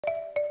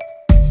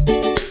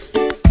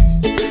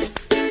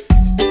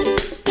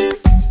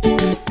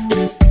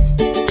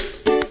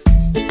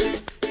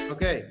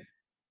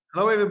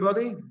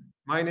everybody.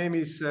 My name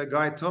is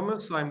Guy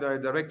Thomas. I'm the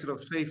Director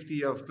of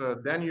Safety of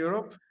Dan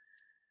Europe.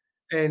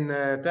 And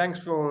thanks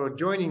for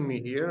joining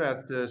me here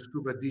at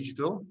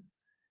Scuba.Digital.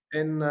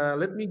 And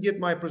let me get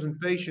my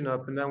presentation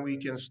up and then we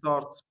can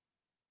start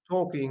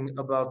talking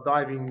about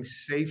diving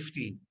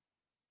safety.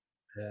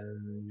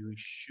 And you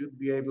should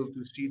be able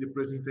to see the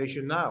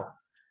presentation now.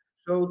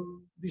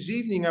 So this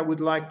evening, I would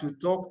like to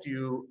talk to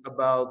you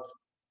about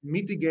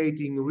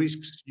mitigating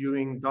risks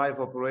during dive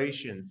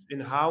operations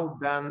and how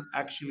Dan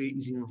actually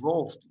is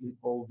involved in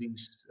all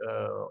these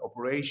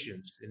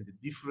operations and the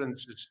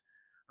differences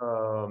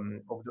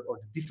of the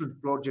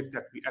different projects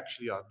that we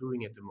actually are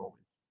doing at the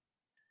moment.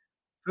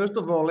 First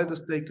of all, let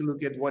us take a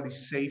look at what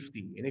is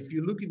safety. And if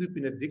you look it up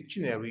in a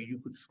dictionary, you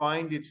could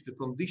find it's the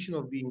condition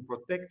of being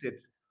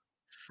protected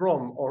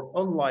from or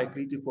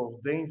unlikely to cause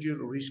danger,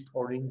 risk,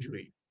 or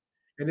injury.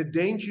 And a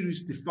danger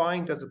is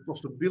defined as a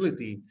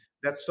possibility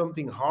that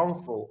something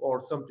harmful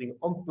or something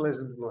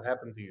unpleasant will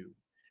happen to you.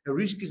 A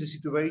risk is a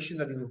situation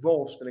that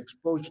involves an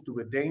exposure to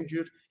a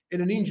danger,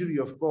 and an injury,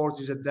 of course,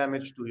 is a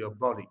damage to your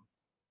body.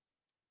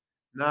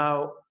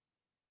 Now,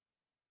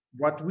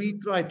 what we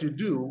try to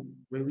do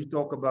when we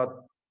talk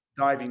about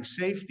diving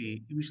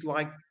safety is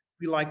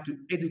we like to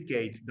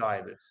educate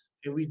divers,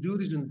 and we do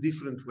this in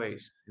different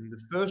ways. And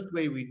the first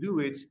way we do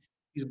it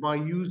is by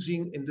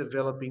using and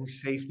developing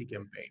safety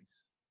campaigns.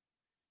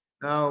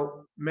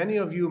 Now, many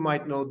of you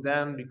might know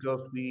Dan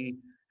because we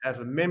have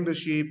a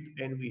membership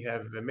and we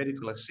have a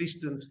medical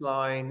assistance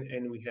line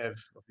and we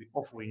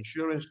offer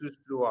insurances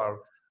through our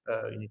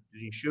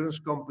insurance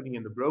company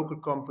and the broker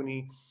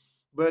company.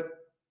 But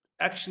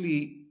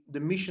actually, the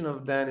mission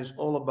of Dan is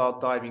all about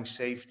diving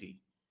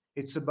safety.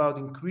 It's about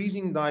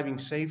increasing diving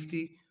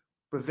safety,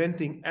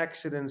 preventing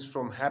accidents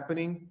from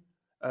happening,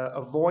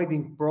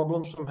 avoiding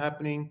problems from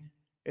happening,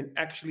 and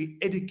actually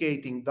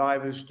educating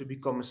divers to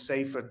become a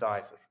safer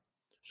diver.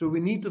 So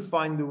we need to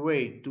find a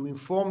way to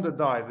inform the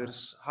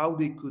divers how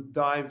they could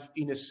dive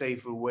in a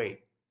safer way.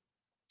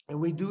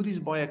 And we do this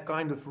by a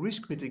kind of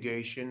risk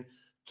mitigation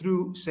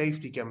through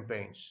safety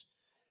campaigns.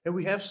 And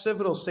we have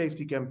several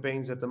safety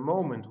campaigns at the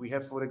moment. We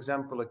have, for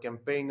example, a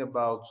campaign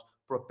about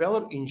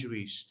propeller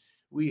injuries.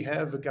 We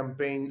have a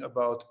campaign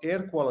about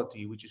air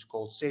quality, which is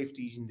called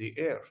Safety in the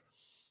Air.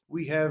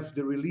 We have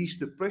the Release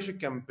the Pressure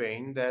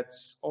campaign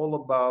that's all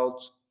about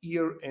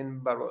ear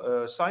and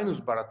sinus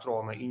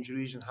barotrauma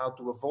injuries and how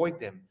to avoid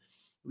them.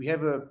 We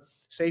have a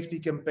safety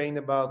campaign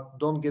about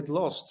Don't Get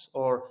Lost,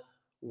 or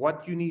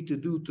what you need to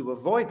do to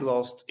avoid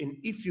lost, and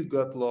if you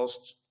got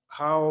lost,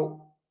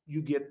 how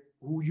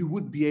who you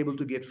would be able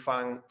to get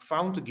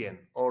found again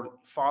or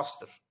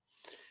faster.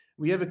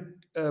 We have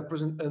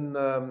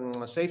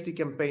a safety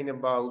campaign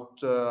about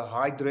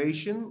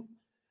hydration,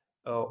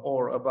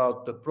 or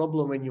about the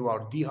problem when you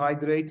are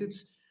dehydrated.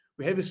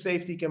 We have a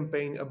safety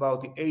campaign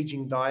about the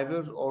aging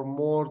diver, or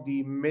more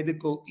the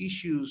medical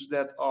issues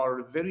that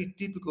are very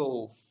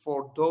typical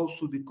for those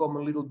who become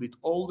a little bit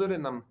older,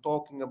 and I'm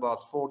talking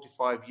about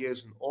 45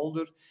 years and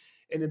older.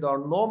 And it are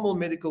normal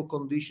medical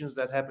conditions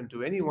that happen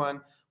to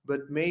anyone,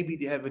 but maybe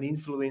they have an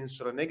influence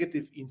or a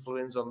negative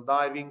influence on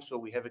diving, so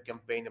we have a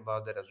campaign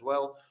about that as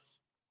well.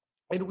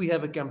 And we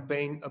have a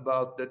campaign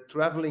about the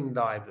traveling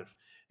diver.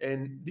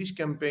 And this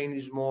campaign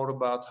is more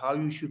about how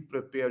you should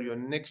prepare your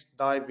next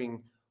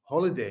diving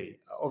holiday.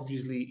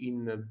 Obviously,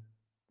 in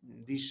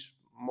this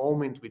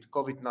moment with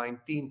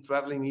COVID-19,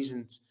 traveling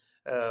isn't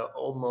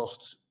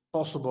almost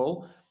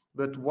possible.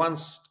 But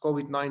once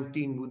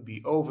COVID-19 would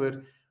be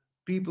over,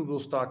 people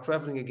will start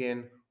traveling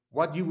again.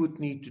 What you would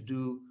need to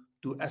do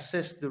to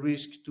assess the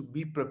risk, to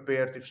be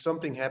prepared if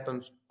something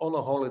happens on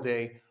a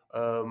holiday,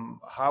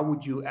 how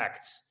would you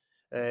act?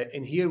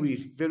 And here we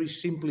very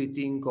simply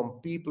think on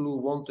people who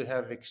want to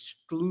have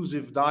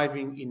exclusive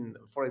diving in,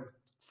 for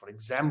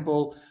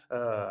example,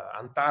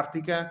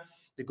 Antarctica.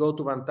 They go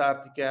to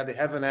Antarctica, they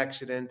have an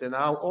accident, and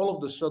now all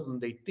of a sudden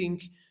they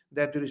think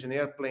that there is an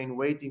airplane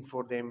waiting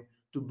for them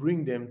to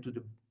bring them to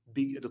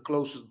the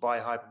closest by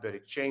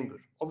hyperbaric chamber.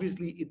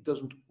 Obviously, it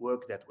doesn't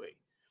work that way.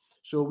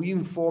 So we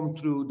inform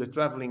through the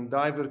Traveling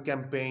Diver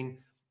campaign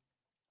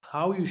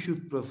how you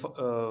should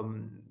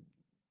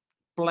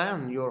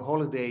plan your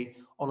holiday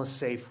on a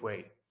safe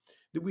way.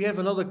 We have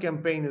another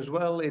campaign as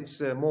well.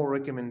 It's more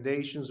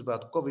recommendations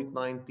about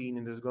COVID-19,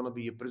 and there's going to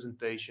be a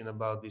presentation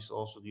about this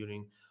also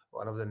during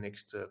one of the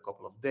next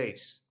couple of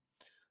days.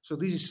 So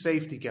this is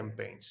safety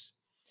campaigns.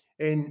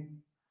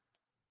 And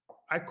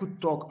I could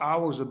talk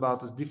hours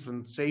about the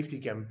different safety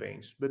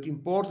campaigns, but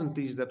important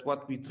is that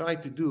what we try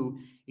to do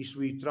is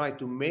we try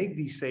to make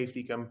these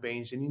safety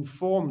campaigns and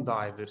inform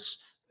divers.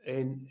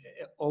 And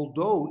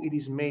although it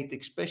is made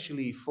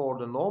especially for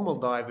the normal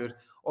diver,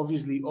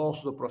 obviously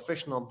also the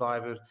professional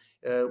diver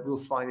will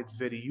find it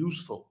very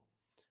useful.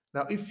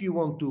 Now, if you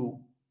want to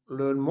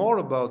learn more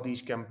about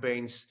these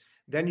campaigns,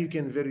 then you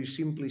can very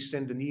simply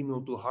send an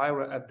email to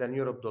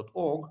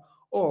hira@daneurope.org,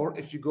 or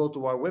if you go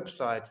to our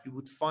website, you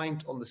would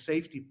find on the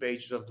safety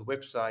pages of the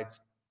website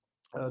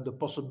the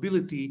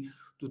possibility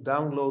to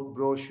download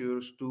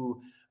brochures,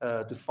 to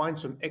find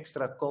some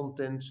extra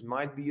content.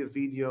 Might be a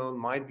video,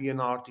 might be an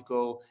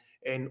article,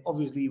 And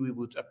obviously, we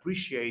would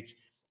appreciate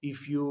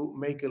if you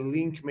make a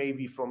link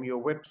maybe from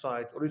your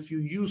website, or if you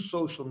use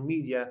social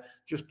media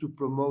just to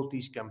promote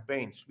these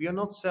campaigns. We are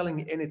not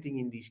selling anything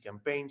in these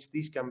campaigns.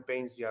 These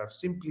campaigns, they are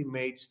simply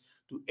made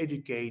to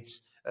educate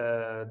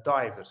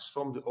divers,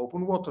 from the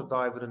open water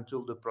diver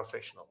until the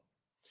professional.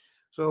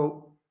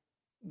 So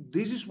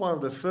this is one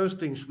of the first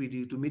things we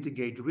do to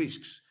mitigate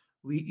risks.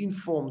 We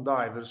inform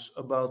divers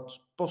about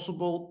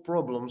possible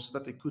problems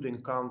that they could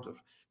encounter,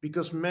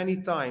 because many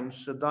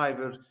times a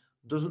diver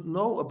doesn't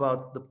know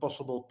about the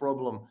possible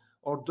problem,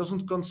 or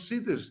doesn't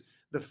consider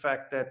the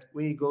fact that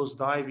when he goes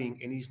diving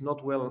and he's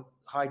not well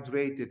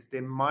hydrated,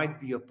 there might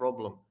be a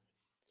problem.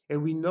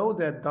 And we know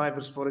that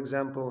divers, for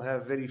example,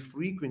 have very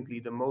frequently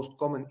the most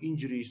common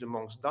injuries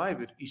amongst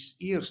divers is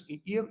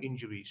ear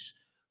injuries.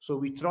 So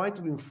we try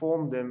to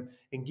inform them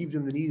and give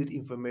them the needed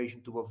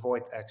information to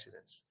avoid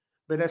accidents.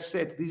 But as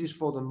said, this is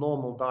for the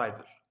normal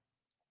diver.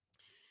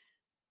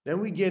 Then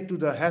we get to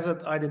the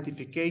hazard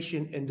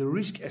identification and the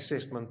risk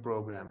assessment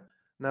program.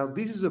 Now,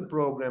 this is a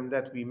program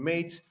that we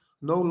made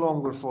no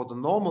longer for the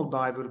normal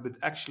diver, but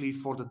actually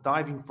for the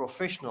diving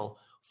professional,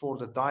 for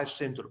the dive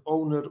center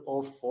owner,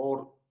 or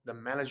for the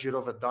manager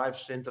of a dive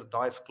center,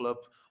 dive club,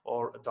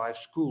 or a dive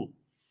school.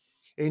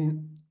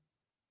 And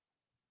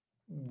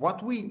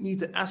what we need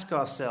to ask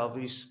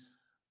ourselves is,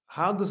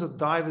 how does a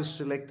diver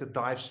select a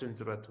dive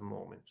center at the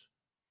moment?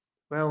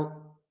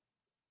 Well,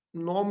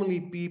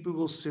 normally people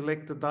will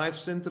select a dive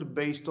center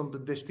based on the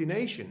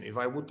destination. If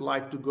I would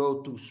like to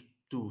go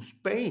to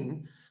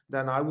Spain,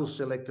 then I will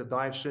select a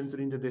dive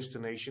center in the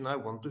destination I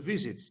want to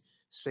visit.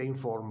 Same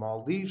for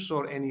Maldives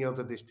or any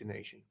other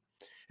destination.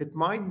 It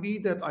might be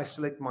that I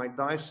select my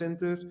dive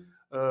center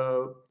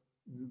uh,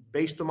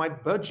 based on my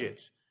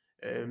budget.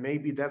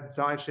 Maybe that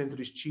dive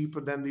center is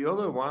cheaper than the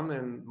other one,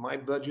 and my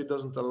budget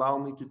doesn't allow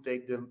me to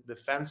take the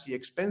fancy,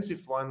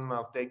 expensive one.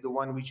 I'll take the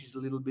one which is a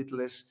little bit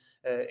less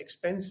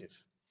expensive.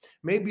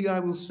 Maybe I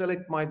will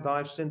select my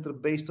dive center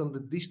based on the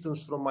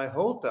distance from my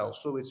hotel,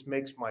 so it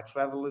makes my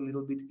travel a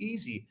little bit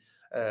easy.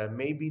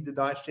 Maybe the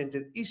dive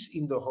center is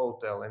in the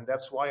hotel, and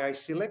that's why I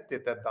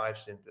selected that dive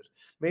center.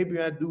 Maybe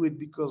I do it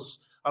because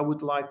I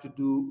would like to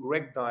do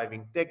wreck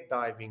diving, tech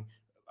diving.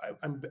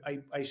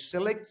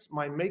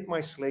 I make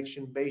my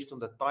selection based on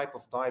the type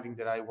of diving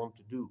that I want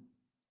to do.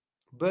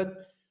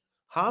 But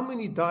how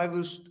many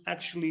divers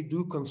actually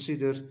do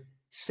consider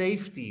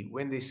safety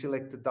when they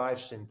select the dive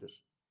center?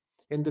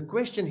 And the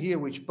question here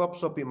which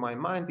pops up in my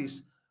mind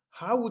is,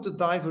 how would a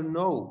diver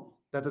know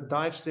that a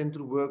dive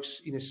center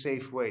works in a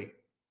safe way?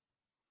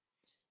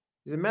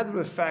 As a matter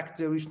of fact,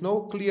 there is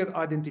no clear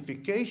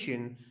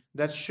identification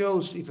that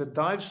shows if a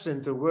dive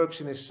center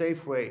works in a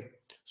safe way.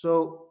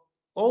 So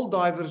all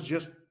divers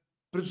just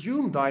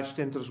presume dive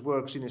centers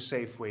works in a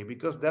safe way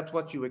because that's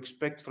what you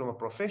expect from a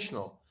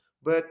professional.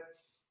 But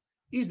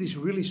is this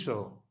really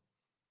so?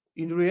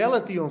 In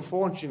reality,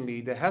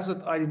 unfortunately, the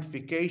hazard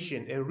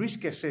identification and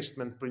risk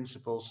assessment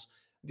principles,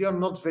 they are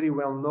not very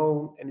well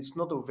known, and it's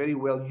not a very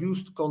well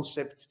used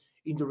concept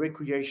in the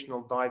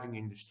recreational diving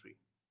industry.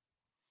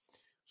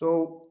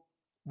 So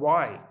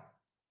why?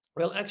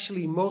 Well,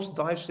 actually, most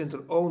dive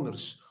center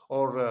owners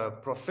or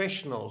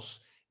professionals,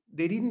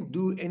 they didn't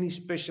do any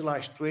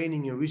specialized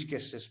training in risk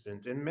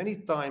assessment, and many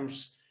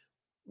times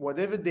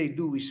whatever they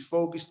do is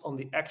focused on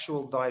the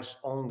actual dives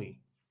only.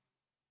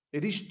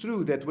 It is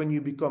true that when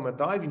you become a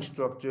dive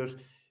instructor,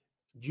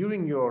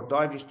 during your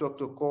dive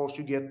instructor course,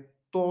 you get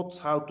taught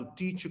how to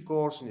teach a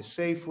course in a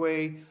safe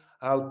way,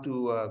 how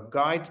to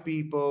guide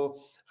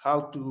people,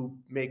 how to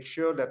make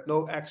sure that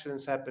no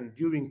accidents happen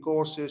during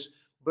courses.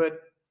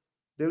 But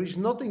there is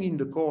nothing in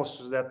the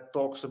courses that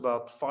talks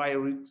about fire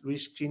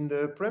risks in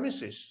the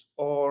premises,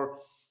 or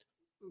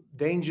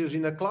dangers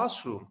in a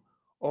classroom,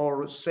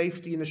 or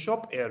safety in a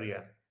shop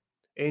area,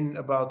 and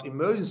about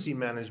emergency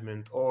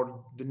management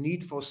or the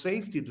need for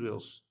safety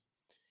drills.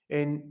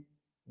 And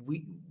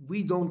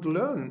we don't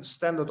learn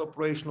standard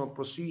operational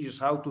procedures,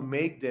 how to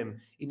make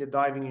them in a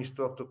diving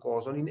instructor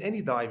course or in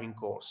any diving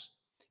course.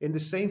 And the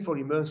same for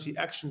emergency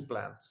action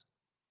plans.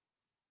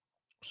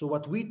 So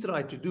what we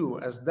try to do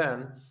as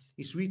Dan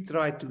is we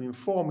try to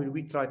inform and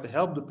we try to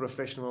help the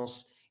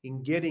professionals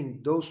in getting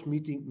those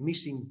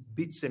missing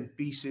bits and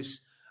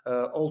pieces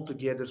all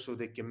together so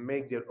they can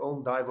make their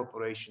own dive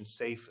operations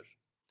safer.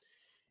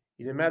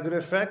 In a matter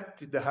of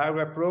fact, the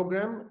HIRA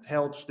program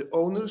helps the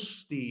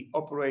owners, the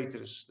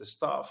operators, the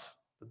staff,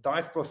 the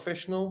dive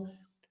professional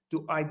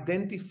to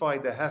identify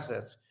the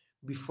hazards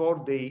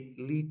before they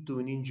lead to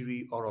an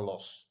injury or a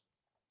loss.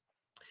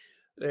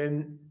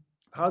 And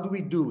how do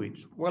we do it?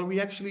 Well, we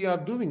actually are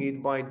doing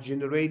it by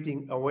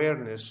generating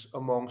awareness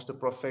amongst the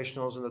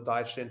professionals and the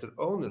dive center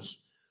owners.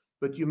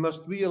 But you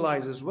must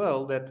realize as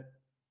well that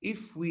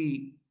if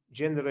we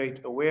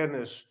generate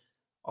awareness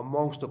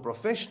amongst the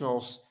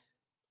professionals,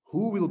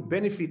 who will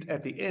benefit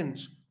at the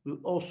end will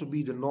also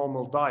be the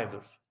normal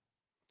diver.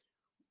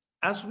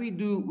 As we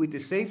do with the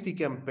safety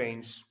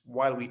campaigns,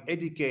 while we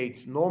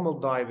educate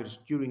normal divers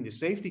during the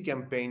safety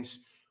campaigns,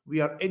 we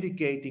are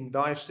educating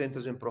dive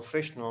centers and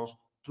professionals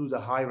through the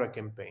HIRA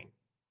campaign.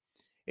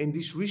 And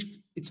this risk,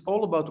 it's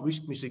all about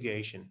risk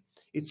mitigation.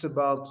 It's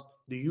about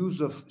the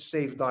use of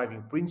safe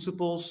diving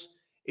principles.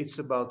 It's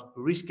about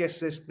risk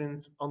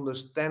assessment,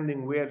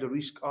 understanding where the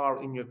risks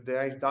are in your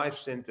dive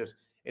center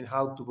and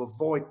how to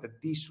avoid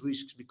that these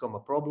risks become a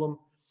problem.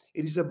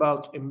 It is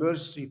about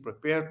emergency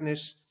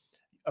preparedness,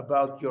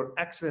 about your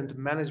accident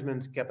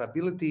management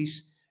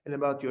capabilities, and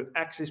about your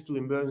access to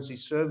emergency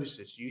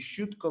services. You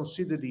should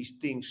consider these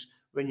things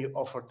when you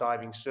offer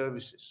diving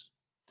services.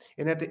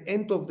 And at the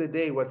end of the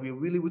day, what we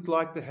really would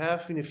like to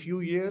have in a few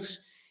years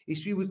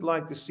is we would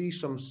like to see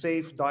some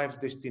safe dive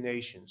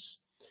destinations.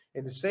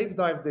 And the safe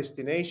dive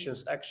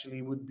destinations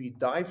actually would be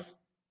dive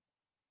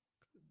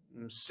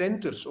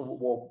centers,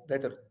 or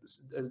better,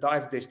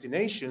 dive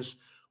destinations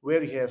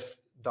where you have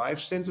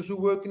dive centers who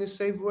work in a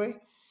safe way,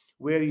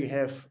 where you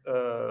have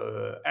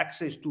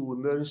access to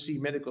emergency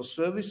medical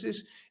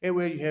services, and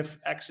where you have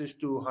access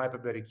to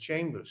hyperbaric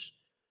chambers.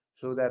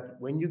 So that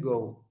when you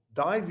go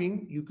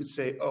diving, you could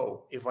say,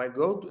 oh, if I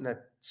go to and I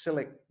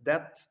select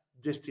that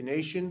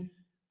destination,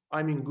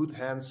 I'm in good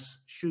hands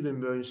should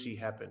emergency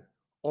happen.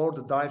 Or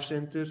the dive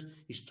center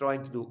is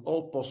trying to do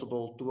all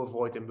possible to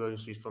avoid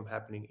emergencies from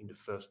happening in the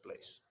first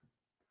place.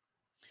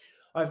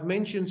 I've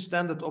mentioned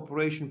standard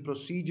operation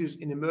procedures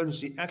in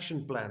emergency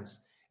action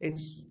plans.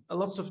 It's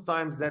lots of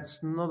times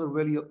that's not a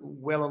really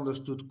well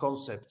understood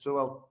concept.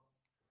 So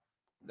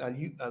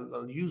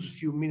I'll use a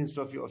few minutes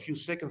of a few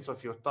seconds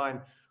of your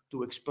time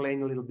to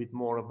explain a little bit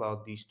more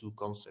about these two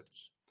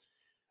concepts.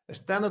 A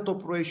standard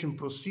operation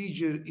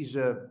procedure is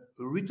a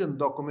written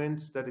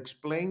document that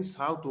explains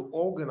how to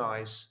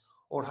organize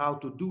or how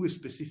to do a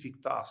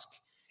specific task.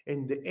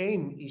 And the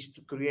aim is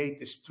to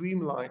create a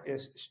streamlined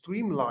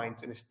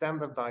and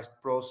standardized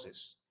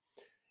process.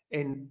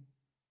 And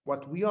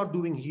what we are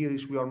doing here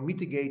is we are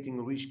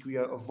mitigating risk, we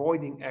are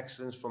avoiding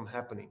accidents from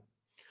happening.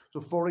 So,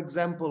 for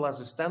example, as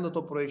a standard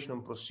operation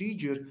and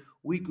procedure,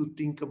 we could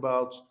think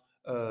about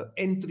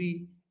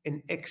entry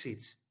and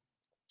exit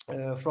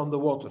from the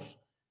water.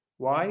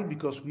 Why?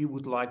 Because we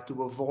would like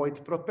to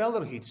avoid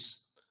propeller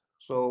hits.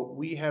 So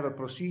we have a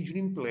procedure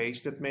in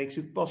place that makes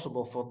it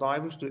possible for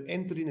divers to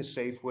enter in a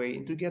safe way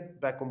and to get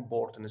back on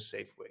board in a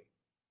safe way.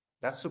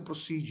 That's the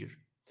procedure.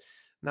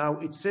 Now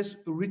it says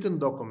written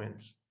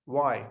documents.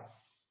 Why?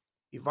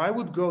 If I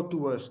would go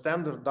to a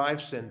standard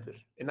dive center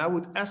and I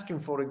would ask him,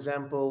 for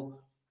example,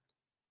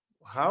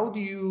 how do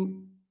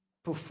you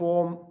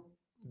perform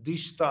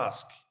this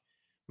task?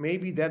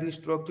 Maybe that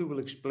instructor will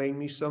explain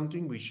me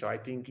something which I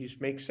think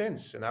makes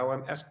sense. And now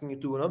I'm asking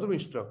it to another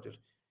instructor,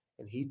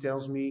 and he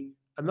tells me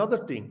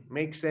another thing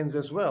makes sense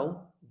as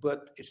well,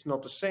 but it's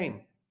not the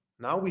same.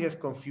 Now we have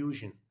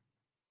confusion.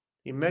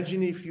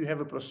 Imagine if you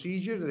have a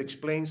procedure that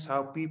explains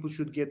how people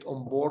should get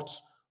on board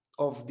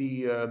of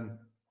the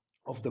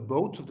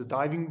boat, of the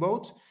diving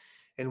boat,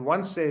 and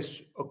one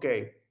says,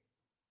 "Okay,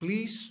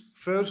 please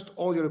first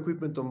all your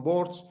equipment on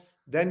board,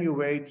 then you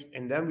wait,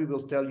 and then we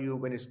will tell you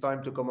when it's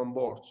time to come on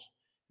board."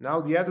 Now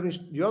the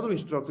other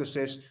instructor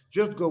says,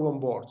 "Just go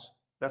on board."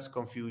 That's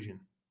confusion.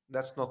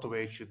 That's not the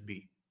way it should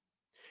be.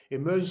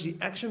 Emergency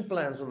action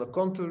plans, on the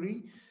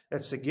contrary,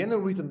 that's again a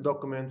written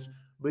document,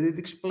 but it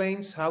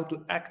explains how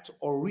to act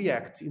or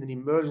react in an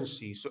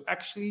emergency. So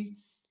actually,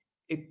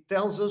 it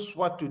tells us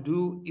what to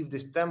do if the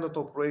standard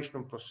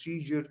operational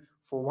procedure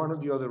for one or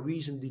the other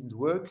reason didn't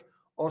work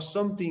or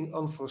something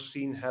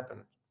unforeseen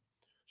happened.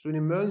 So an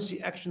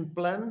emergency action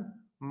plan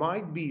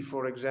might be,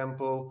 for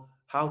example,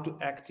 how to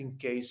act in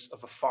case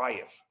of a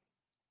fire.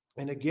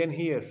 And again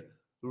here,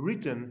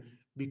 written,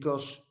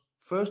 because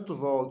first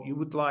of all, you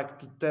would like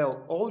to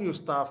tell all your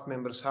staff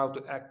members how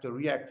to act or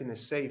react in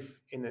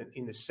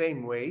the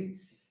same way.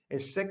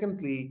 And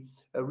secondly,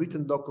 a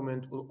written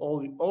document will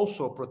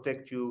also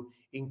protect you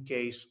in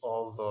case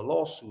of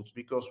lawsuits,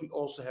 because we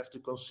also have to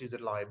consider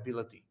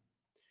liability.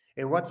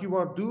 And what you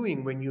are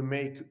doing when you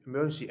make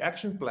emergency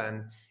action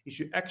plan is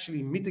you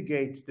actually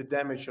mitigate the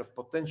damage of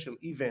potential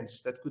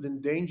events that could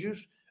endanger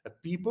a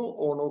people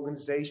or an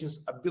organization's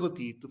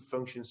ability to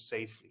function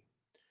safely.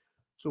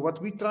 So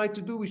what we try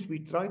to do is we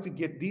try to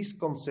get these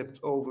concepts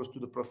over to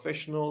the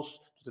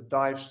professionals, to the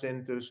dive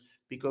centers,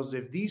 because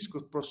if these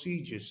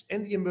procedures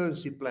and the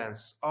emergency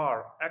plans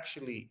are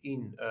actually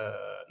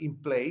in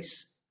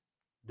place,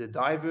 the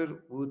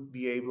diver would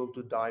be able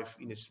to dive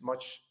in a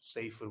much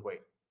safer way.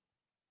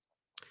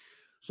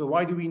 So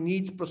why do we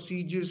need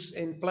procedures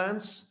and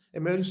plans,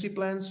 emergency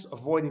plans?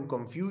 Avoiding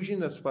confusion,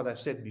 that's what I've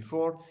said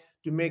before,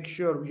 to make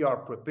sure we are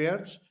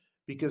prepared.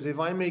 Because if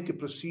I make a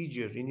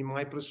procedure, and in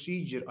my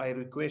procedure I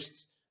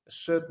request a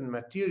certain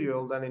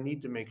material, then I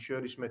need to make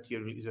sure this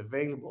material is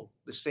available.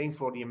 The same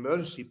for the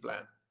emergency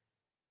plan.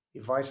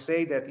 If I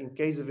say that in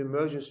case of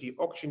emergency,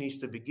 oxygen needs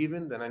to be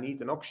given, then I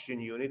need an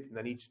oxygen unit, and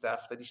I need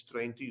staff that is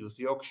trained to use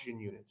the oxygen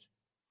unit.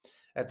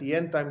 At the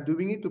end, I'm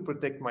doing it to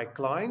protect my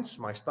clients,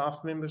 my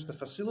staff members, the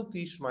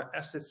facilities, my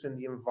assets, and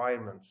the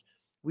environment.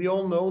 We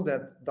all know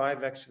that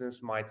dive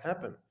accidents might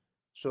happen,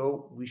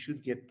 so we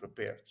should get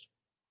prepared.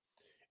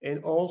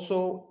 And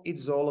also,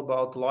 it's all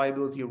about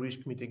liability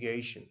risk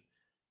mitigation.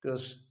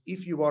 Because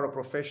if you are a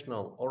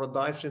professional or a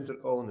dive center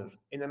owner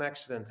and an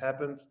accident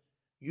happened,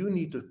 you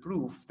need to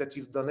prove that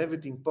you've done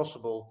everything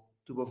possible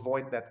to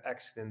avoid that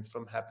accident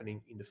from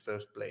happening in the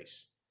first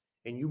place.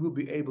 And you will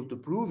be able to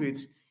prove it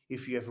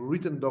if you have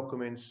written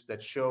documents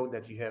that show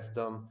that you have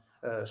done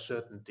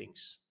certain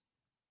things.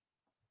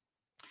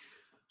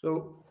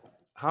 So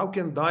how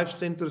can dive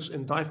centers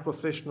and dive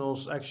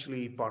professionals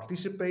actually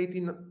participate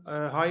in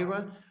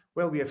HIRA?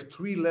 Well, we have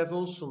 3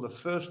 levels. On the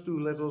first 2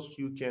 levels,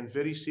 you can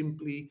very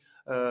simply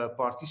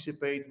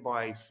participate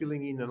by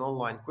filling in an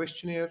online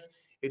questionnaire.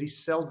 It is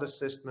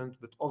self-assessment,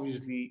 but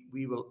obviously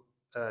we will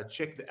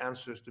check the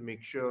answers to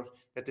make sure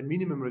that the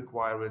minimum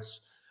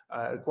requirements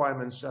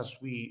as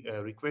we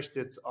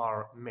requested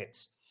are met.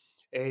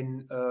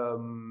 And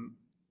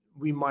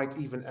we might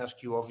even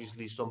ask you,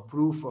 obviously, some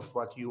proof of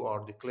what you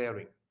are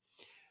declaring.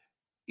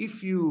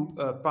 If you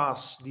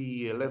pass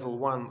the level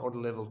 1 or the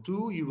level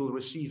 2, you will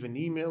receive an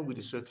email with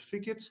a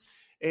certificate,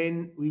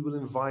 and we will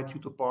invite you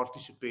to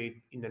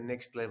participate in the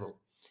next level.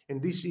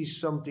 And this is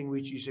something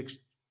which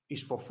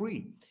is for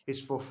free.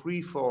 It's for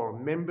free for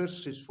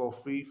members. It's for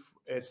free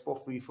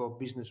for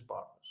business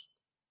partners.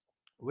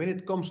 When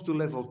it comes to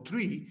level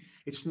 3,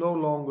 it's no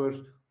longer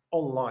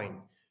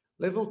online.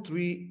 Level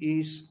 3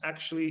 is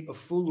actually a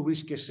full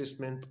risk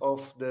assessment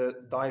of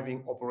the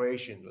diving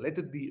operation. Let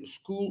it be a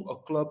school, a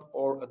club,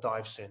 or a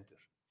dive center.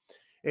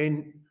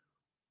 And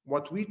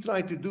what we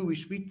try to do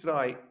is we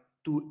try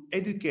to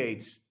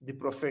educate the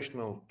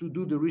professional to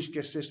do the risk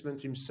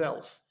assessment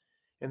himself.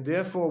 And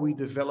therefore, we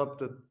developed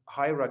the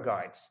HIRA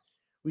guide,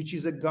 which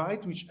is a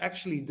guide which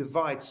actually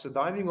divides the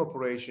diving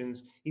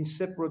operations in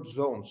separate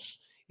zones,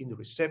 in the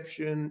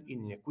reception,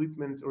 in the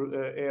equipment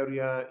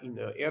area, in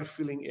the air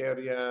filling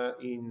area,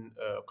 in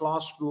a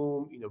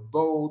classroom, in a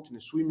boat, in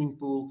a swimming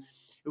pool.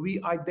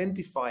 We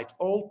identified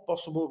all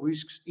possible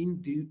risks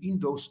in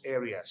those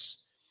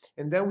areas.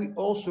 And then we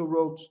also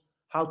wrote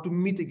how to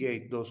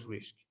mitigate those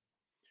risks.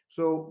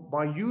 So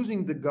by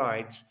using the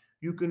guides,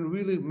 you can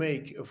really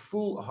make a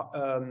full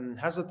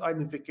hazard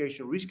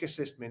identification risk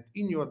assessment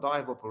in your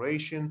dive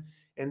operation.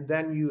 And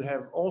then you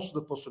have also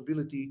the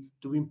possibility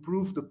to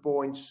improve the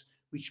points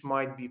which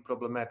might be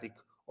problematic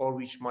or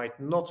which might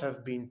not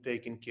have been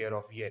taken care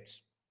of yet.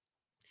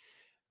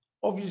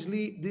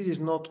 Obviously, this is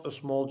not a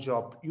small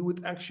job. You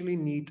would actually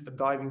need a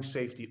diving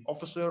safety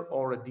officer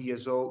or a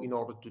DSO in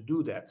order to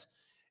do that.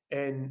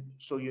 And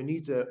so you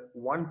need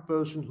one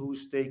person who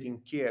is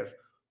taking care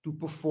to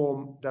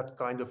perform that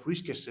kind of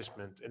risk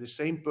assessment. And the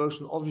same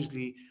person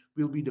obviously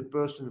will be the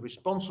person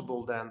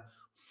responsible then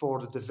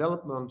for the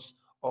development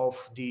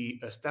of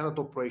the standard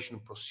operation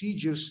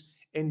procedures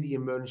and the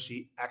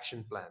emergency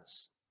action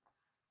plans.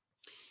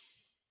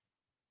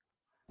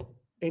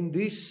 And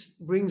this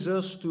brings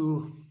us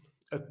to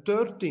a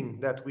third thing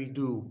that we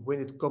do when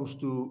it comes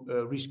to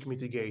risk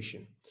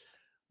mitigation.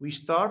 We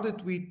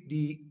started with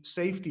the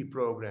safety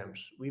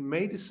programs. We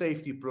made the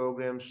safety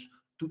programs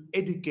to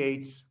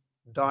educate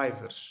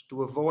divers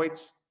to avoid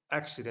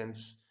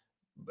accidents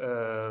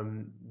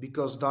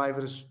because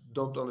divers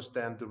don't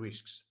understand the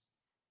risks.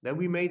 Then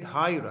we made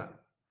HIRA.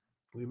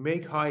 We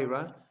make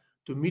HIRA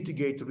to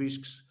mitigate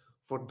risks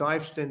for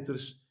dive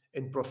centers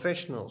and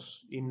professionals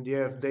in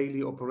their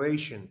daily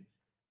operation,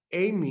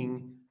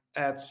 aiming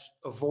at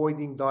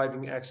avoiding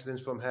diving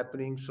accidents from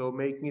happening, so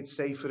making it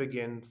safer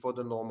again for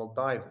the normal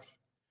diver.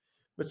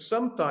 But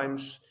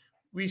sometimes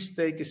we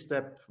take a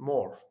step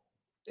more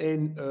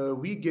and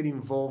we get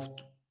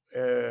involved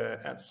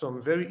at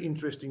some very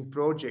interesting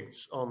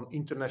projects on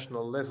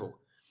international level.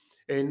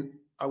 And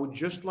I would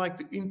just like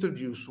to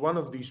introduce one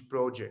of these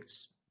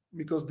projects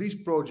because this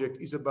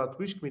project is about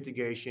risk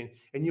mitigation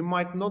and you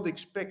might not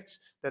expect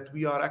that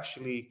we are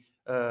actually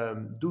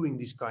doing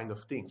these kind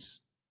of things.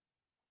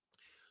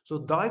 So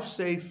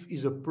DiveSafe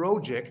is a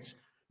project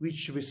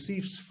which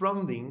receives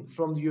funding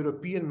from the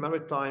European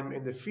Maritime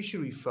and the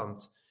Fishery Fund.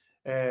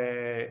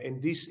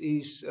 And this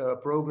is a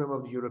program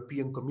of the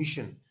European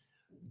Commission.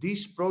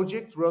 This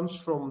project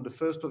runs from the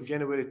 1st of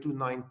January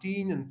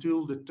 2019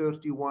 until the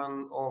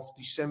 31 of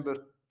December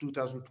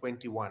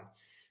 2021.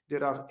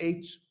 There are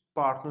 8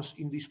 partners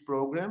in this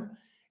program.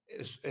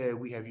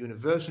 We have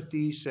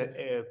universities,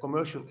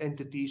 commercial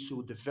entities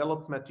who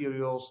develop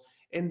materials,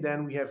 and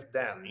then we have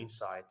Dan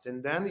inside.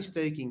 And Dan is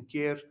taking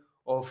care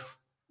of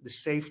the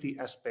safety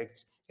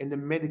aspect and the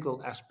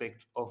medical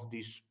aspect of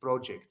this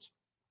project.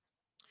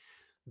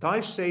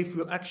 DiveSafe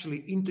will actually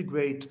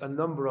integrate a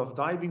number of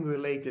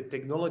diving-related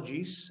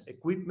technologies,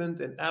 equipment,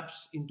 and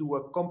apps into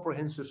a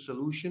comprehensive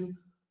solution,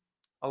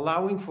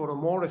 allowing for a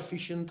more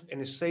efficient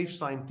and a safe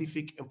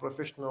scientific and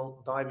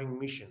professional diving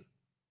mission.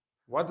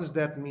 What does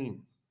that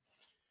mean?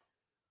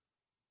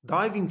 The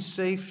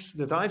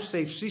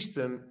DiveSafe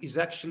system is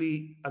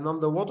actually an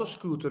underwater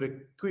scooter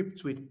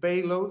equipped with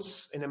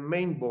payloads and a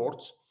main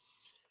board,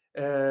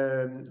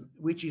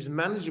 which is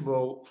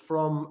manageable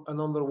from an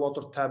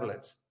underwater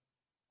tablet.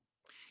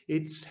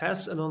 It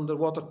has an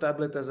underwater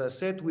tablet, as I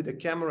said, with a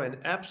camera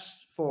and apps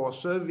for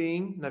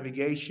surveying,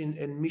 navigation,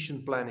 and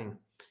mission planning.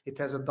 It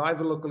has a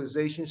diver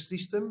localization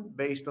system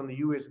based on the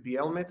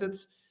USBL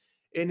methods,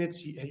 and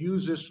it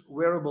uses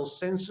wearable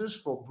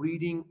sensors for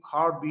breathing,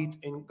 heartbeat,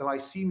 and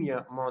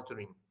glycemia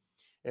monitoring.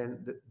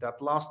 And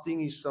that last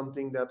thing is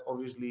something that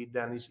obviously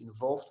Dan is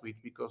involved with,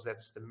 because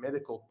that's the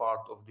medical part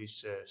of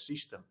this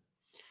system.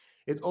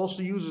 It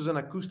also uses an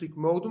acoustic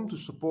modem to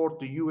support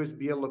the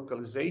USBL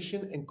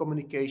localization and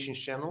communication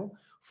channel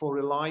for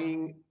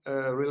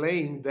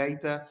relaying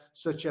data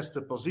such as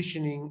the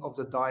positioning of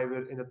the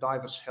diver and the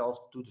diver's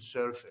health to the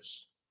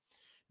surface.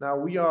 Now,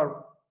 we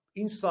are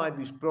inside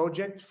this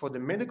project for the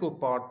medical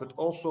part, but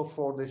also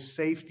for the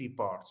safety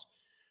part.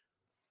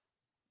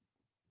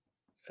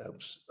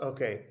 Oops.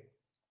 Okay.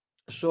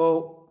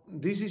 So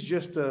this is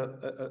just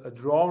a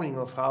drawing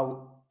of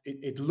how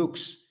it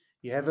looks.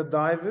 You have a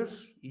diver,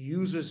 he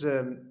uses,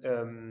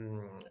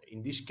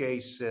 in this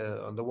case,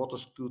 on the water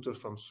scooter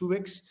from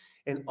Suez,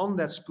 and on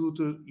that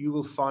scooter you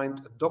will find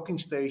a docking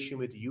station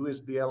with a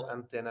USBL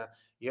antenna.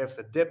 You have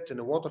a depth and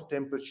a water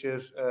temperature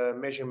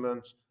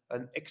measurement,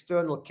 an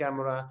external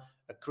camera,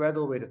 a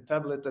cradle with a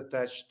tablet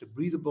attached, the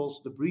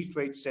breathables, the breathe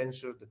rate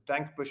sensor, the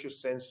tank pressure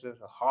sensor,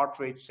 a heart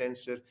rate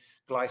sensor,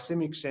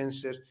 glycemic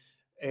sensor,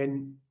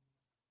 and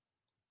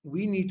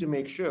we need to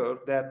make sure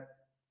that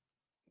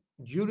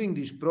during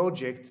this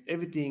project,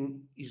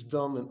 everything is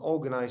done and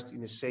organized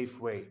in a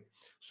safe way.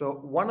 So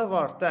one of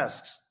our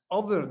tasks,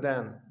 other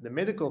than the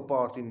medical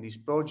part in this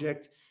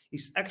project,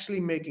 is actually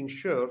making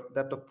sure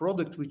that the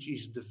product which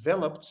is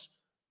developed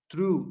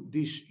through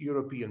this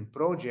European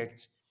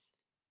project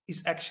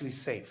is actually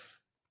safe.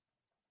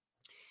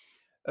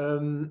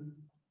 So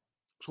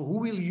who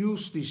will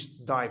use this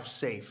dive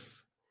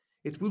safe?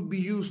 It will be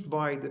used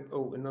by the,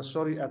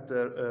 at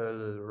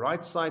the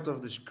right side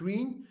of the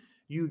screen,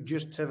 you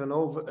just have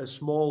a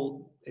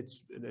small,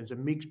 there's a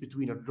mix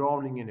between a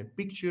drawing and a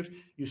picture.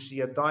 You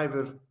see a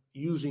diver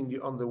using the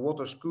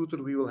underwater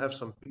scooter. We will have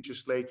some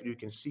pictures later, you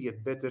can see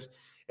it better.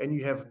 And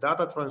you have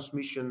data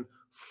transmission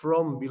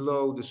from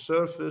below the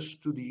surface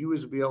to the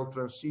USBL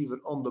transceiver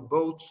on the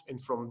boat.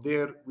 And from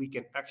there, we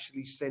can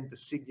actually send the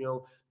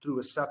signal through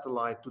a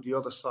satellite to the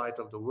other side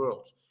of the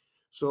world.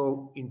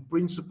 So in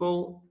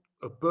principle,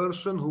 a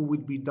person who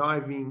would be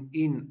diving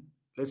in,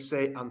 let's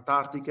say,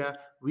 Antarctica,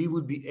 we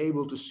would be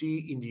able to see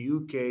in the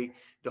UK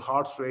the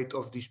heart rate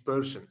of this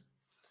person.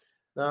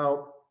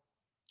 Now,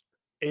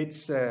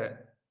 it's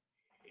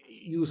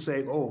you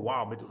say, oh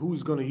wow, but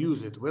who's going to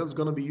use it? Well, it's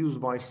going to be used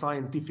by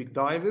scientific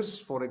divers,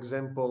 for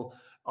example,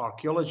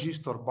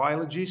 archaeologists or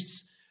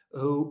biologists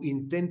who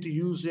intend to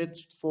use it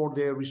for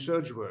their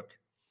research work.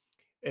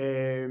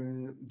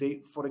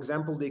 For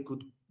example, they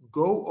could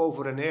go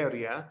over an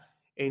area,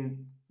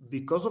 and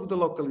because of the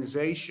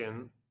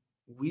localization,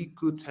 we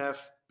could have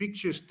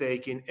pictures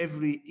taken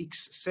every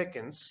X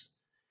seconds,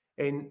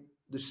 and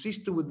the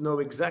system would know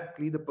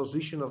exactly the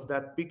position of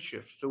that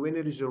picture. So when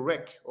there is a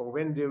wreck or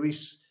when there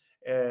is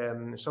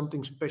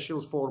something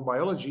special for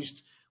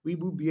biologists, we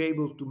would be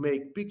able to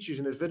make pictures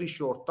in a very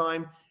short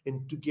time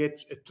and to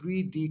get a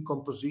 3D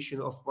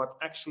composition of what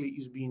actually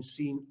is being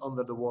seen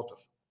under the water.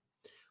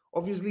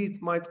 Obviously,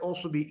 it might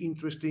also be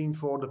interesting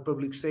for the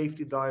public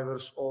safety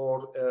divers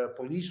or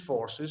police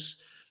forces.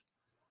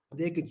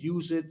 They could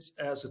use it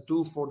as a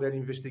tool for their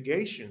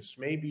investigations.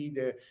 Maybe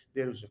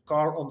there is a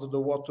car under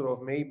the water,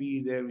 or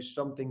maybe there is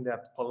something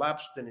that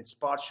collapsed and it's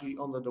partially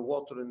under the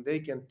water, and they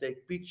can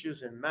take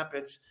pictures and map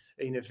it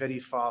in a very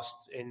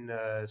fast and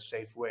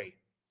safe way.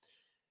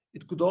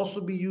 It could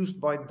also be used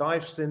by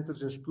dive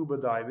centers and scuba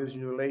divers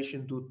in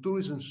relation to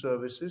tourism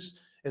services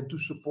and to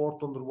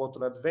support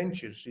underwater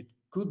adventures. It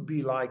could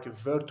be like a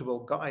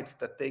virtual guide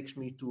that takes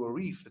me to a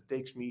reef, that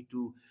takes me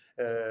to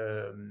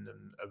a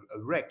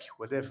wreck,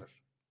 whatever.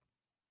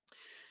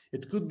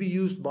 It could be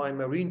used by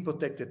marine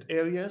protected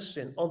areas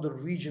and other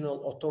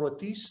regional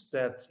authorities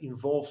that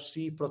involve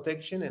sea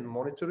protection and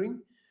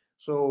monitoring.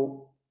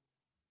 So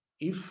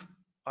if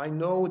I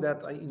know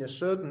that in a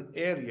certain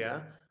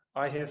area,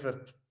 I have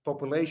a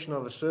population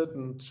of a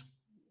certain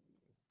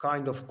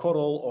kind of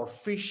coral or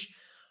fish,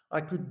 I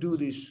could do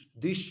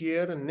this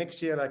year, and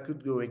next year I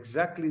could go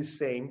exactly the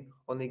same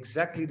on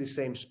exactly the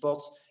same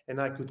spots, and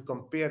I could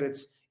compare it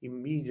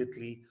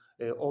immediately,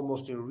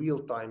 almost in real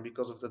time,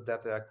 because of the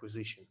data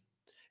acquisition.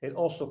 And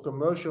also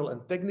commercial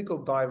and technical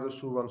divers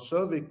who run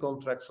survey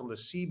contracts on the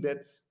seabed,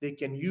 they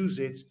can use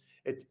it.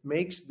 It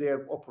makes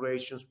their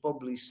operations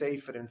probably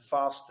safer and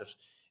faster.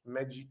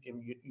 Imagine,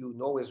 you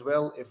know as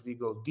well, if they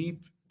go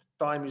deep,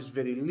 time is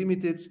very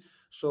limited.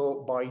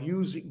 So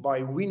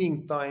by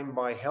winning time,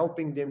 by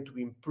helping them to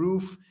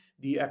improve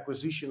the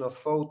acquisition of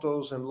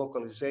photos and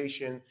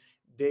localization,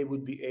 they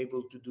would be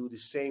able to do the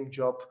same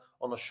job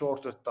on a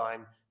shorter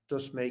time,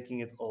 thus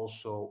making it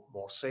also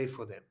more safe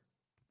for them.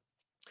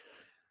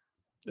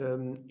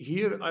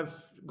 Here I'm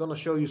going to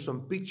show you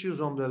some pictures.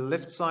 On the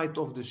left side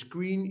of the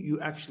screen,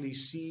 you actually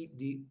see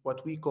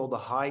what we call the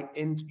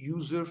high-end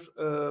user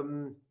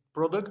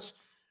products.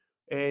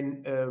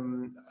 And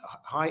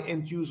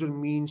high-end user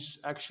means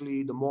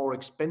actually the more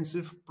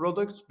expensive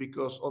products,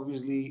 because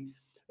obviously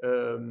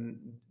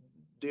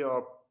they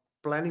are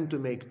planning to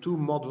make two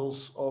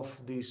models of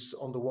this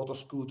underwater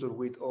scooter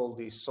with all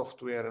this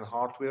software and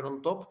hardware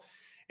on top,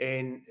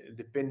 and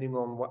depending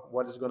on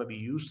what is going to be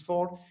used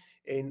for.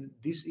 And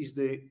this is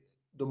the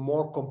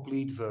more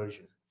complete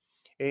version.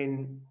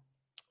 And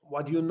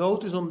what you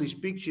notice on this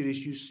picture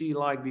is you see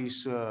like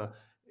these,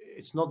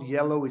 it's not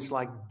yellow, it's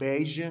like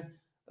beige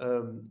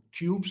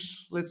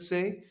cubes, let's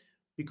say,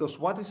 because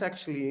what is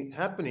actually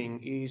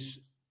happening is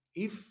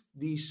if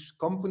these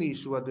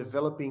companies who are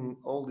developing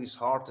all this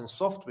hard and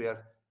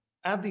software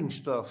adding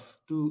stuff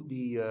to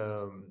the,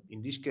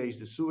 in this case,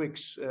 the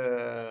SUX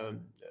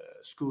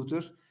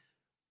scooter,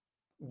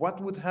 what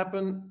would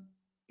happen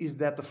is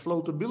that the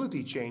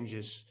floatability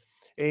changes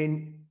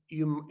and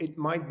it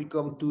might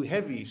become too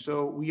heavy.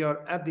 So we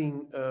are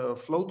adding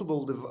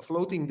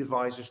floating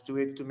devices to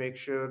it to make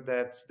sure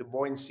that the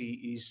buoyancy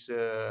is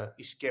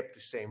kept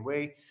the same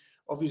way.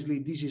 Obviously,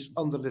 this is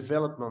under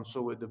development,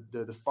 so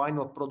the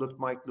final product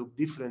might look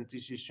different.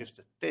 This is just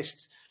a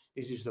test.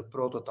 This is the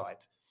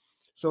prototype.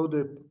 So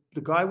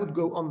the guy would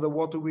go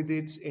underwater with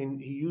it, and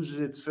he uses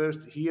it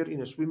first here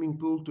in a swimming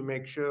pool to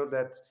make sure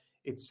that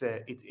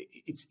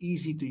it's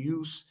easy to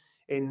use.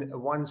 And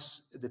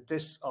once the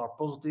tests are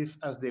positive,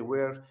 as they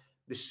were,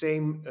 the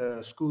same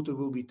scooter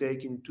will be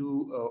taken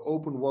to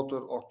open water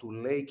or to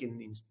lake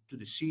to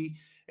the sea,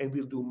 and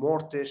we'll do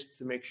more tests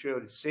to make sure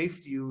it's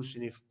safe to use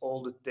and if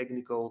all the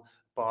technical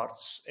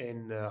parts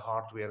and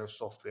hardware or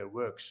software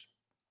works.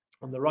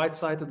 On the right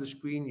side of the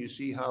screen, you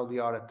see how they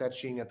are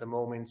attaching at the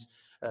moment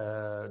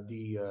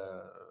the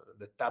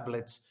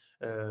tablet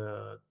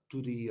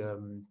to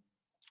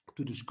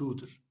the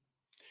scooter.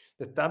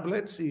 The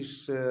tablet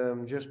is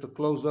just a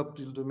close up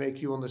to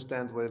make you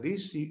understand what it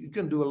is. You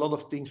can do a lot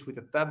of things with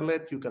a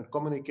tablet. You can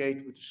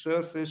communicate with the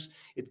surface.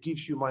 It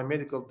gives you my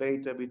medical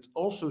data, but it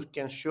also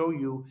can show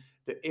you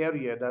the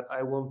area that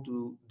I want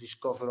to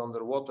discover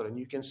underwater. And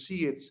you can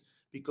see it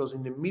because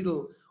in the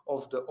middle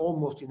of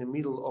almost in the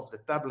middle of the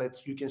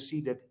tablet, you can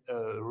see that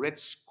red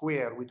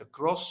square with a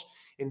cross.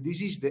 And this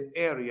is the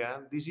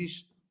area. This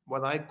is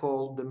what I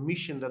call the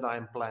mission that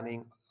I'm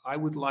planning. I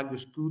would like the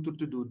scooter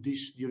to do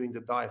this during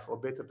the dive, or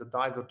better, the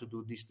diver to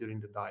do this during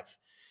the dive.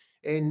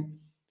 And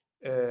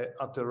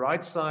at the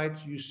right side,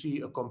 you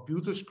see a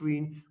computer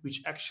screen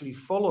which actually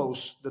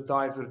follows the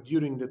diver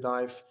during the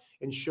dive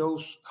and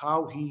shows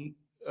how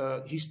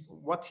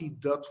what he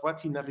did, what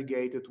he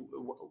navigated,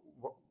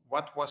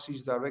 what was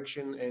his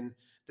direction and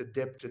the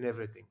depth and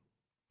everything.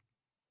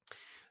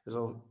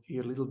 So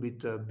here a little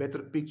bit better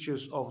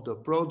pictures of the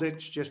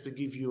products, just to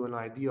give you an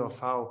idea of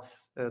how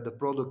the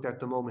product at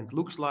the moment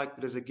looks like.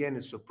 Because again,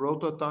 it's a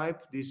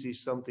prototype. This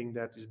is something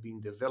that is being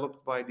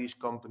developed by these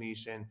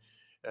companies, and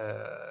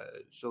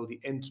so the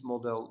end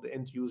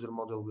user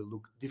model will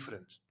look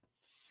different.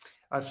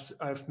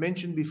 I've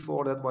mentioned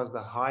before that was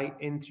the high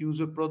end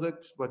user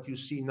product. What you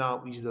see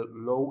now is the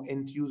low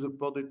end user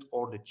product,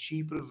 or the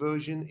cheaper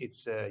version.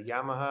 It's a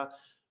Yamaha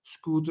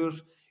scooter.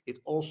 It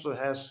also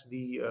has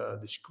the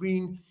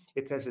screen.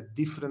 It has a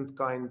different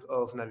kind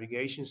of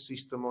navigation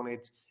system on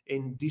it,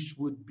 and this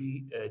would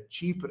be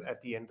cheaper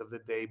at the end of the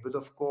day. But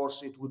of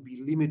course, it would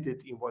be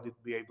limited in what it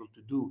would be able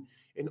to do.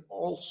 And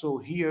also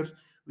here,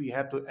 we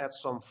had to add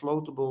some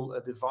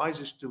floatable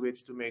devices to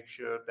it to make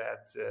sure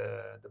that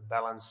the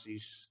balance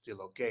is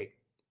still okay.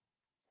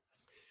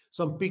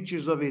 Some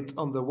pictures of it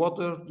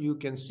underwater. You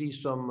can see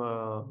some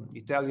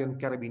Italian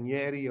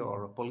carabinieri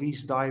or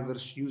police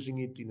divers using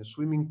it in a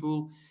swimming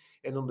pool.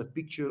 And on the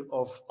picture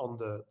on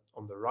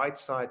the right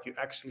side, you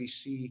actually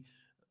see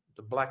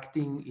the black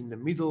thing in the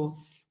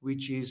middle,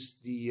 which is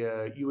the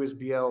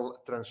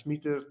USBL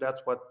transmitter.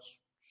 That's what's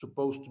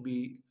supposed to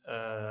be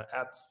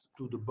added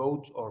to the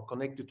boat or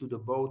connected to the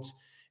boat.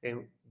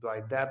 And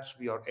by that,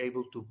 we are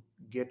able to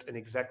get an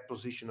exact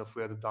position of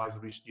where the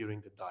diver is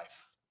during the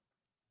dive.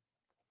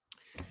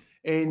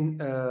 And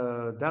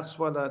that's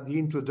what the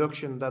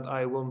introduction that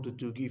I wanted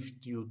to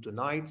give to you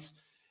tonight.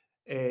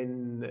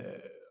 And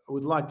I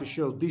would like to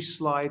show this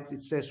slide.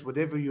 It says,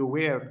 whatever you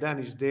wear, then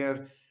is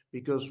there,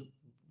 because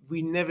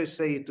we never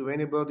say it to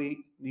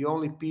anybody. The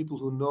only people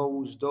who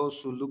know is those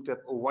who looked at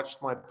or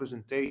watched my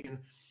presentation.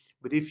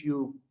 But if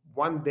you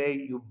one day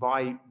you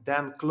buy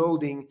Dan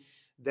clothing,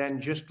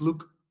 then just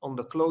look on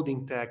the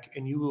clothing tag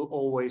and you will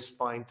always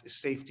find a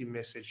safety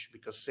message,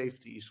 because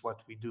safety is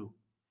what we do.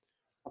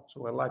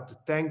 So I'd like to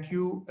thank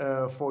you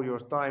for your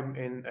time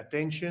and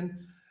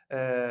attention.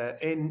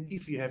 And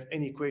if you have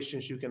any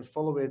questions, you can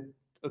follow it.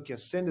 You can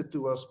send it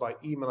to us by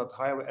email at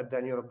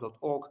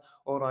hire@daneurope.org,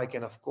 or I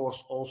can, of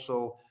course,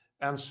 also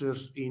answer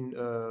in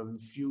a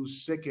few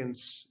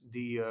seconds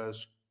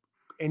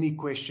any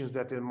questions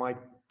that there might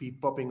be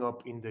popping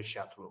up in the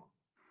chat room.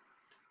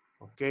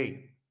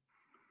 Okay.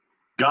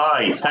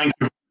 Guy,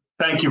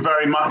 thank you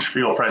very much for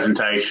your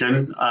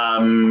presentation.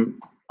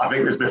 I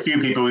think there's been a few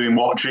people who've been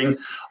watching.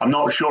 I'm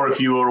not sure if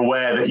you were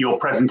aware that your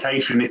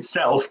presentation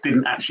itself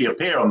didn't actually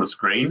appear on the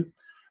screen,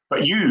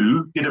 but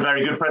you did a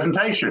very good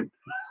presentation.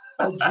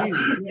 Oh, geez.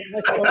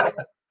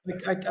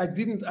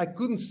 I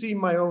couldn't see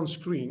my own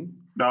screen.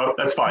 No,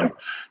 that's fine.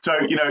 So,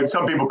 you know,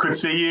 some people could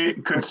see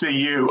you,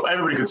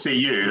 everybody could see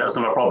you, that's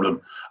not a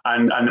problem.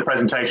 And the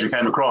presentation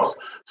came across.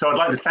 So I'd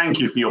like to thank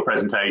you for your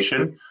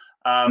presentation.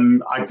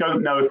 I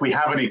don't know if we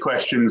have any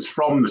questions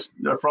from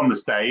the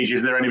stage.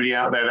 Is there anybody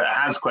out there that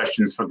has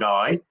questions for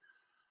Guy?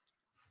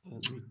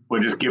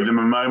 We'll just give them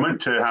a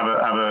moment to have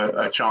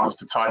a chance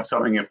to type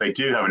something if they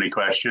do have any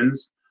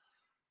questions.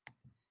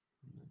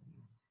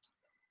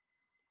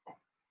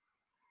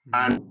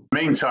 And in the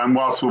meantime,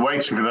 whilst we're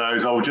waiting for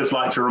those, I would just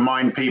like to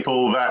remind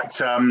people that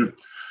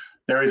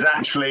there is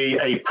actually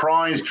a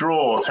prize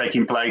draw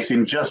taking place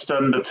in just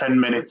under 10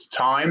 minutes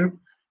time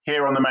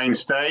here on the main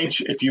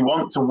stage. If you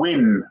want to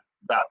win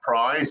that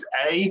prize,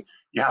 A,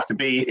 you have to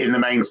be in the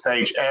main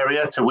stage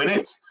area to win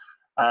it.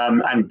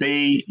 And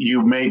B,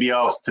 you may be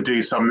asked to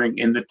do something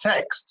in the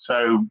text.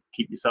 So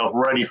keep yourself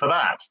ready for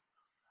that.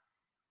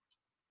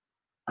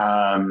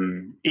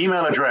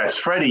 Email address.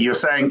 Freddie, you're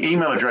saying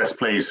email address,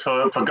 please,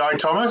 for Guy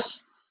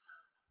Thomas.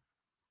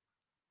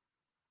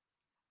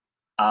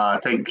 I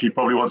think he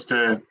probably wants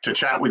to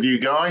chat with you,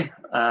 Guy,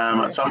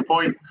 at some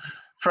point.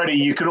 Freddie,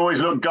 you can always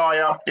look Guy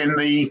up in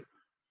the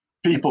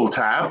People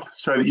tab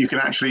so that you can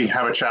actually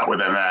have a chat with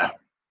him there.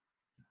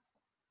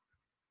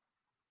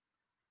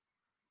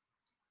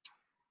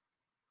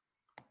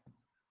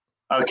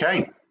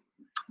 Okay.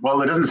 Well,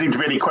 there doesn't seem to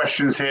be any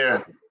questions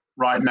here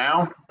right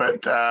now,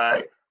 but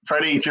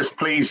Freddie, just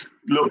please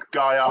look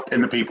Guy up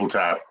in the People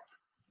tab.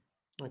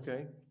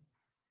 Okay.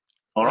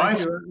 All right.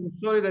 Thank you. I'm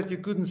sorry that you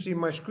couldn't see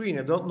my screen.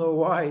 I don't know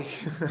why.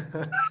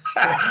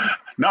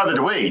 Neither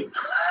do we.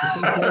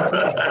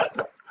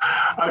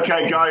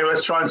 Okay, Guy,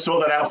 let's try and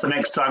sort that out for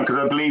next time, because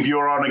I believe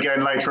you're on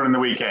again later in the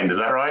weekend. Is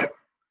that right?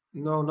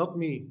 No, not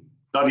me.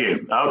 Not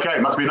you. Okay,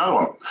 must be another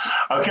one.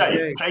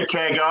 Okay, take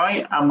care,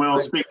 Guy, and we'll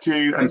speak to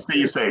you and see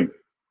you soon.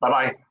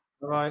 Bye-bye.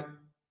 Bye-bye.